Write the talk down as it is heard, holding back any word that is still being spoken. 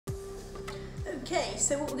Okay,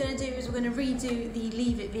 so what we're going to do is we're going to redo the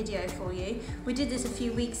Leave It video for you. We did this a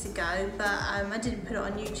few weeks ago, but I didn't put it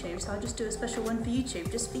on YouTube, so I'll just do a special one for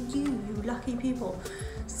YouTube, just for you, you lucky people.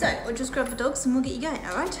 So, I'll just grab the dogs and we'll get you going,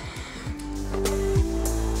 alright?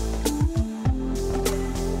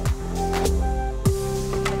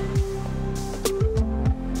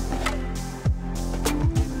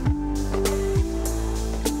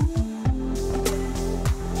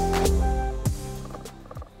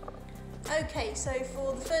 Okay, so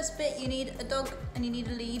for the first bit you need a dog and you need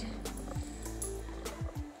a lead.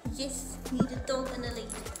 Yes, you need a dog and a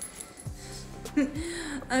lead.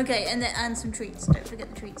 Okay, and some treats. Don't forget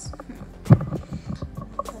the treats.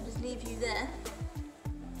 I'll just leave you there.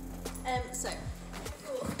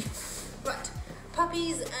 Right,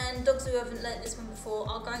 puppies and dogs who haven't learnt this one before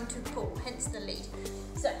are going to pull, hence the lead.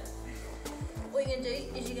 So, what you're going to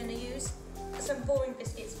do is you're going to use some boring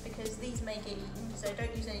biscuits because these may get eaten, so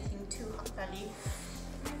don't use anything too high value.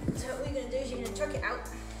 So what you're going to do is you're going to chuck it out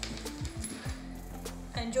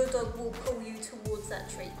and your dog will pull you towards that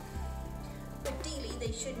treat. Ideally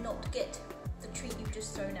they should not get the treat you've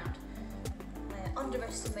just thrown out. I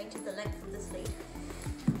underestimated the length of this lead.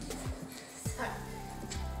 So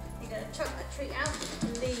you're going to chuck that treat out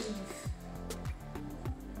and leave.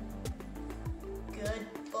 Good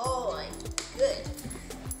boy, good.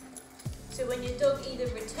 So when your dog either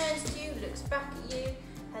returns to you, looks back at you,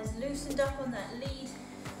 has loosened up on that lead.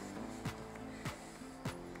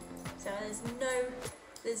 So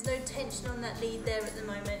there's no tension on that lead there at the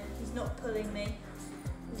moment. He's not pulling me.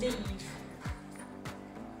 Leave.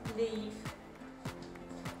 Leave.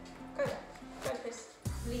 Go back. Go Chris.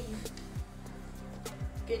 Leave.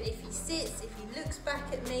 Good. If he sits, if he looks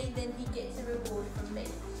back at me, then he gets a reward from me.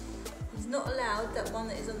 He's not allowed that one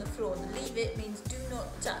that is on the floor. The leave it means do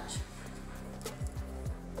not touch.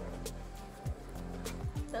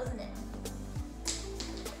 Doesn't it?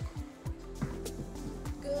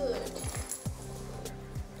 Good.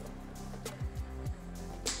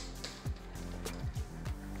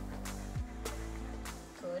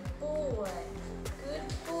 Good boy. Good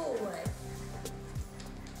boy.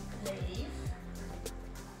 Leave.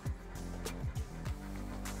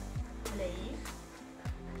 Leave.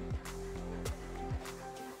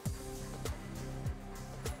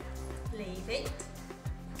 Leave it.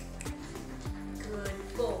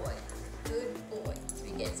 Good boy, good boy. So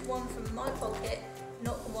he gets one from my pocket,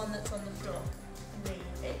 not the one that's on the floor.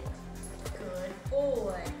 Leave it. Good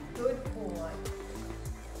boy, good boy.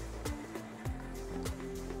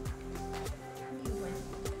 You win.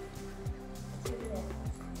 Over there,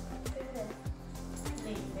 over there.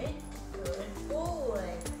 Leave it. Good boy.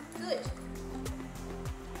 Good.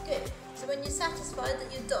 Good. So when you're satisfied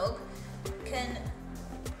that your dog can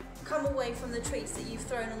come away from the treats that you've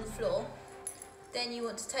thrown on the floor, then you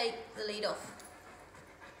want to take the lead off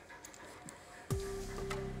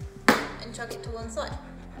and chuck it to one side.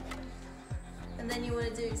 And then you want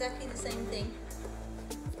to do exactly the same thing.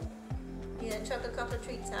 You're going to chuck a couple of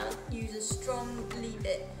treats out, use a strong leave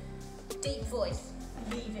it, deep voice,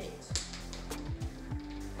 leave it,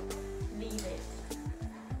 leave it,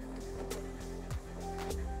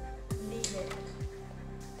 leave it.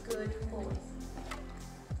 Good boys,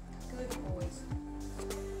 good boys.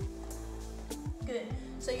 Good.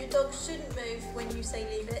 So your dog shouldn't move when you say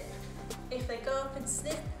leave it. If they go up and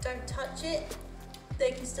sniff, don't touch it.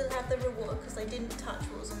 They can still have the reward because they didn't touch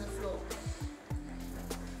what was on the floor.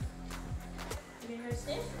 You gonna go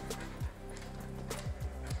sniff?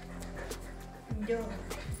 No.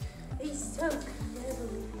 He's so clever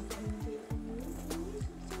with his leave it.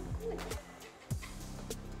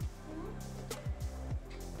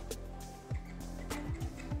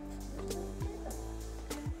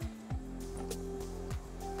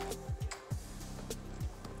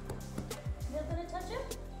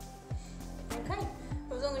 Okay,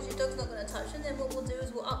 well, as long as your dog's not going to touch them, then what we'll do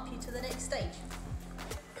is we'll up you to the next stage.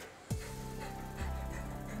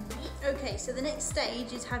 Okay, so the next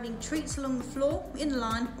stage is having treats along the floor, in a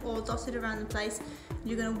line or dotted around the place.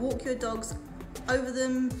 You're going to walk your dogs over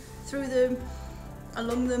them, through them,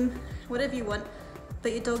 along them, whatever you want,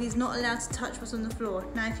 but your dog is not allowed to touch what's on the floor.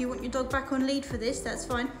 Now, if you want your dog back on lead for this, that's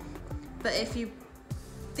fine, but if you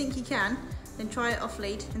think you can, then try it off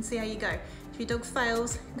lead and see how you go. If your dog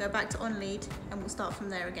fails, go back to on lead and we'll start from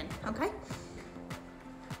there again, okay?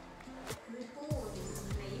 Good boys,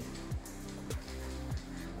 leave.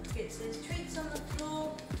 Good, so there's treats on the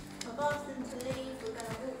floor. I've asked them to leave. We're going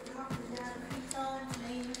to walk them up and down a few times,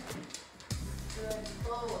 leave. Good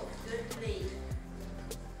boy, good lead.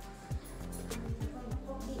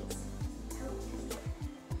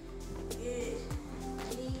 Good.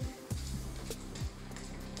 Leave.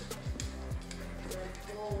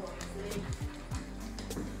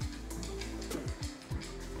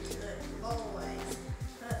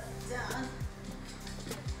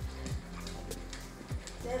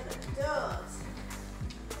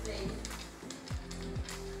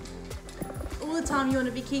 the time you want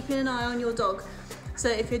to be keeping an eye on your dog. So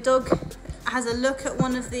if your dog has a look at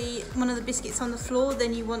one of the biscuits on the floor,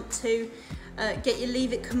 then you want to get your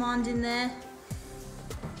leave it command in there,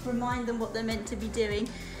 remind them what they're meant to be doing.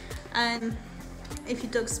 And if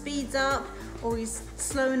your dog speeds up or he's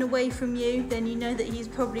slowing away from you, then you know that he's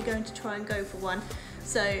probably going to try and go for one.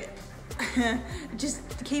 So just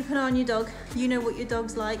keep an eye on your dog. You know what your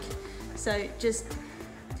dog's like, so just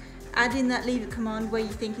add in that leave it command where you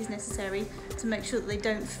think is necessary to make sure that they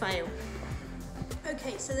don't fail.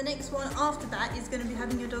 Okay, so the next one after that is going to be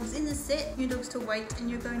having your dogs in the sit, your dogs to wait, and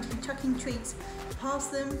you're going to be chucking treats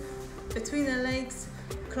past them, between their legs,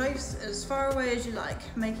 close, as far away as you like.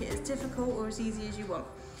 Make it as difficult or as easy as you want.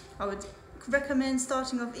 I would recommend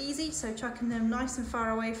starting off easy, so chucking them nice and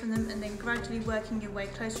far away from them, and then gradually working your way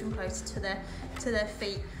closer and closer to their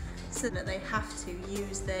feet, so that they have to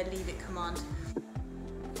use their leave it command.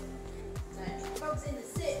 So dogs in the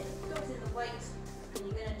sit, dogs in the wait, and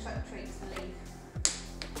you're going to chuck treats to leave.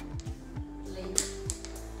 Leave.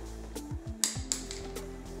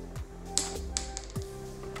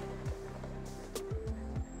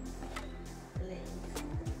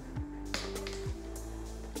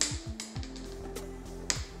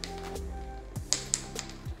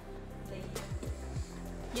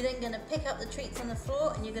 You're then going to pick up the treats on the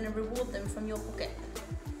floor and you're going to reward them from your pocket.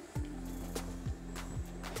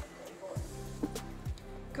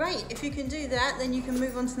 Great, if you can do that, then you can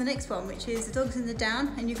move on to the next one, which is the dogs in the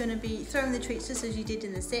down, and you're going to be throwing the treats just as you did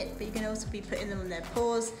in the sit, but you're going to also be putting them on their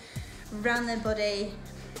paws, around their body,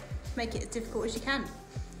 make it as difficult as you can.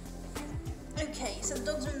 Okay, so the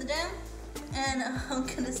dogs are in the down, and I'm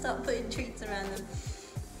going to start putting treats around them.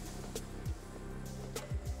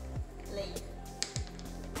 Leave.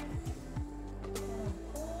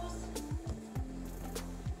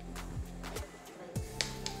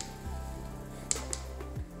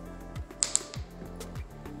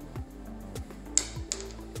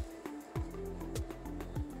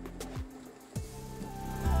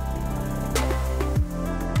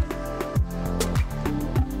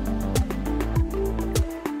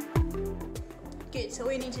 Good, so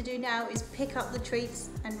all you need to do now is pick up the treats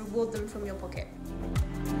and reward them from your pocket.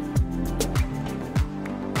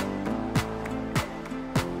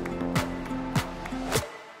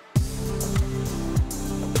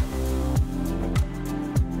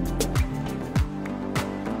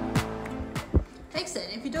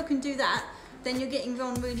 Excellent, if your dog can do that, then you're getting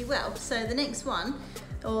on really well. So the next one,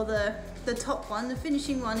 or the top one, the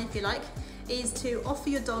finishing one if you like, is to offer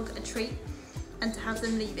your dog a treat and to have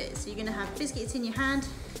them leave it. So you're gonna have biscuits in your hand,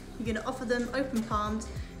 you're gonna offer them open palmed,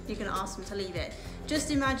 you're gonna ask them to leave it. Just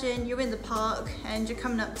imagine you're in the park and you're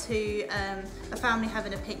coming up to a family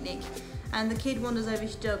having a picnic, and the kid wanders over to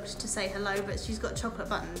your dog to say hello, but she's got chocolate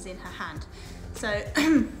buttons in her hand. So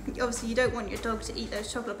obviously you don't want your dog to eat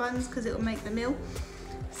those chocolate buttons because it will make the meal.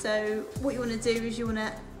 So what you wanna do is you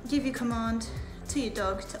wanna give your command to your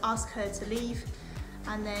dog to ask her to leave,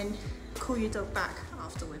 and then call your dog back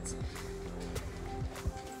afterwards.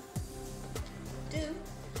 Do,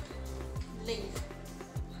 leave.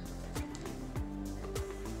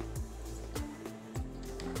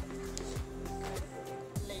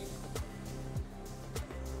 Leave.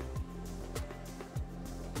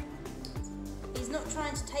 He's not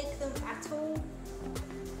trying to take them at all.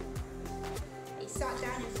 He sat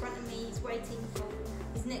down in front of me, he's waiting for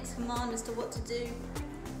his next command as to what to do.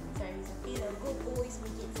 So he's a good boy, so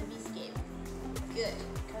he gets a biscuit. Good.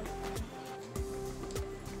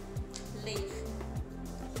 Leave.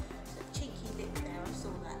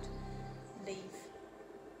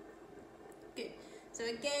 Good. So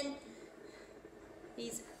again,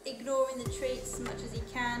 he's ignoring the treats as much as he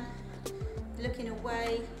can, looking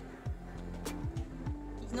away.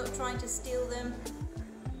 He's not trying to steal them.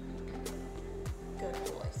 Good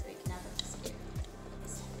boy, so he can have a biscuit.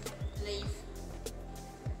 Leave.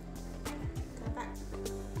 Go back.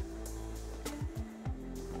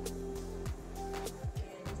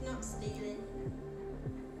 Good, he's not stealing.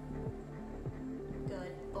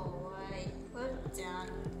 Good boy. Well done.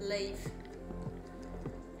 Leave.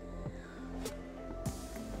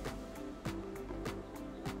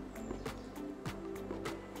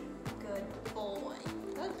 Good boy.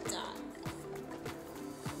 Well done.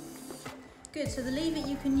 Good, so the leave it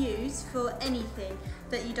you can use for anything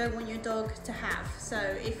that you don't want your dog to have. So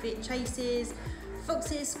if it chases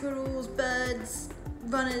foxes, squirrels, birds,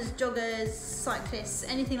 runners, joggers, cyclists,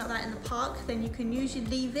 anything like that in the park, then you can use your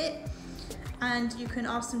leave it, and you can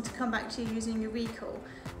ask them to come back to you using your recall.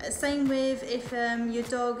 Same with if your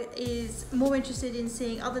dog is more interested in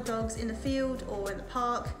seeing other dogs in the field or in the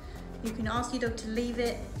park, you can ask your dog to leave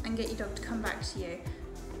it and get your dog to come back to you.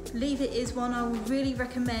 Leave It is one I would really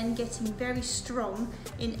recommend getting very strong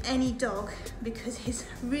in any dog, because it's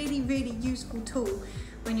a really, really useful tool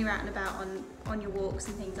when you're out and about on your walks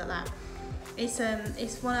and things like that.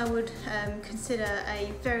 It's one I would consider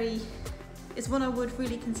it's one I would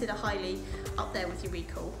really consider highly up there with your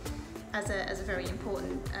recall as a very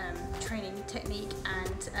important training technique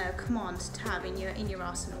and command to have in your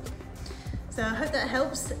arsenal. So I hope that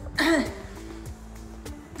helps.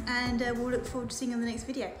 And we'll look forward to seeing you on the next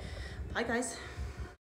video. Bye guys.